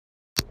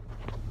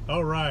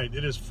All right,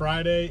 it is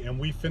Friday and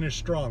we finished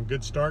strong.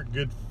 Good start,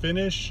 good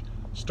finish.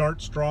 Start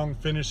strong,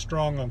 finish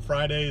strong on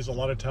Fridays. A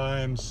lot of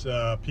times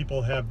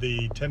people have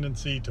the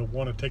tendency to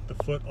want to take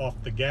the foot off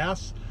the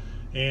gas.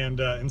 And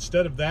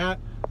instead of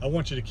that, I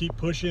want you to keep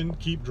pushing,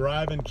 keep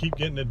driving, keep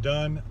getting it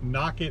done.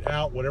 Knock it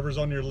out, whatever's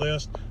on your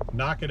list.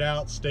 Knock it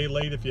out, stay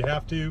late if you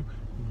have to.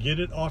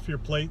 Get it off your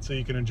plate so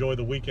you can enjoy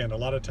the weekend. A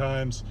lot of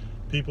times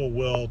people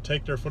will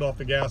take their foot off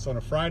the gas on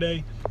a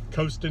Friday,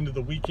 coast into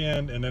the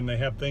weekend, and then they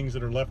have things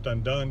that are left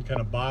undone,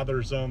 kind of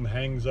bothers them,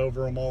 hangs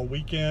over them all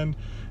weekend.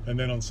 And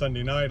then on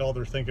Sunday night, all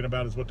they're thinking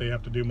about is what they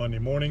have to do Monday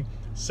morning.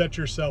 Set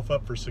yourself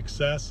up for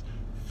success.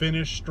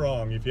 Finish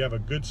strong. If you have a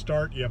good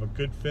start, you have a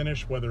good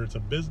finish, whether it's a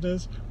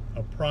business,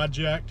 a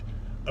project,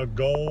 a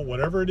goal,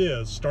 whatever it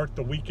is. Start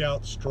the week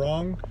out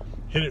strong.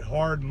 Hit it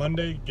hard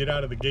Monday, get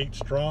out of the gate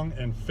strong,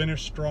 and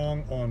finish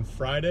strong on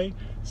Friday.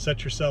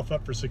 Set yourself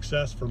up for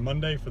success for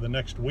Monday, for the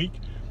next week.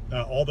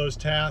 All those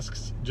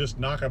tasks, just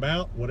knock them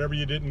out. Whatever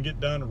you didn't get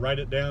done, write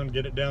it down,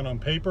 get it down on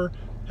paper.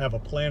 Have a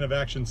plan of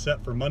action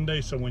set for Monday,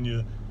 so when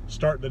you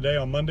start the day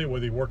on Monday,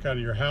 whether you work out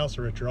of your house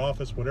or at your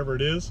office, whatever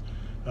it is,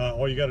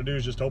 all you got to do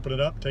is just open it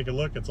up, take a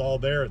look. It's all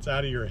there. It's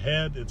out of your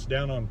head. It's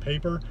down on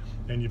paper,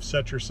 and you've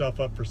set yourself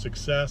up for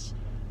success,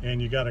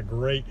 and you got a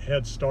great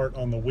head start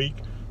on the week.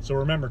 So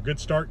remember, good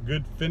start,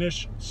 good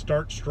finish.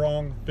 Start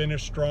strong,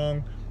 finish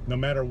strong. No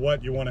matter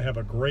what, you want to have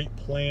a great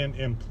plan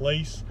in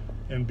place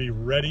and be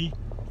ready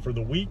for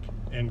the week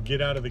and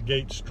get out of the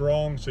gate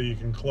strong so you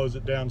can close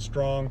it down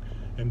strong.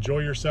 Enjoy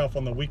yourself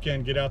on the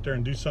weekend. Get out there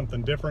and do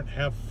something different.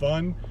 Have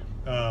fun.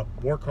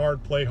 Work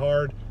hard, play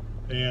hard,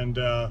 and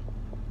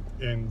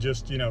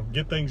just,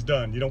 get things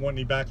done. You don't want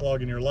any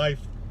backlog in your life.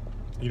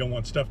 You don't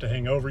want stuff to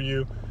hang over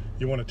you.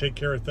 You want to take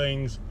care of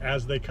things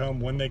as they come,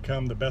 when they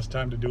come. The best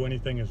time to do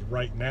anything is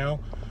right now.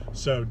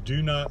 So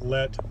do not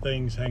let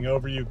things hang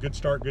over you. Good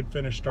start, good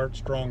finish. Start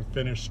strong,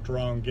 finish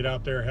strong. Get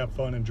out there, have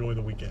fun, enjoy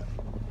the weekend.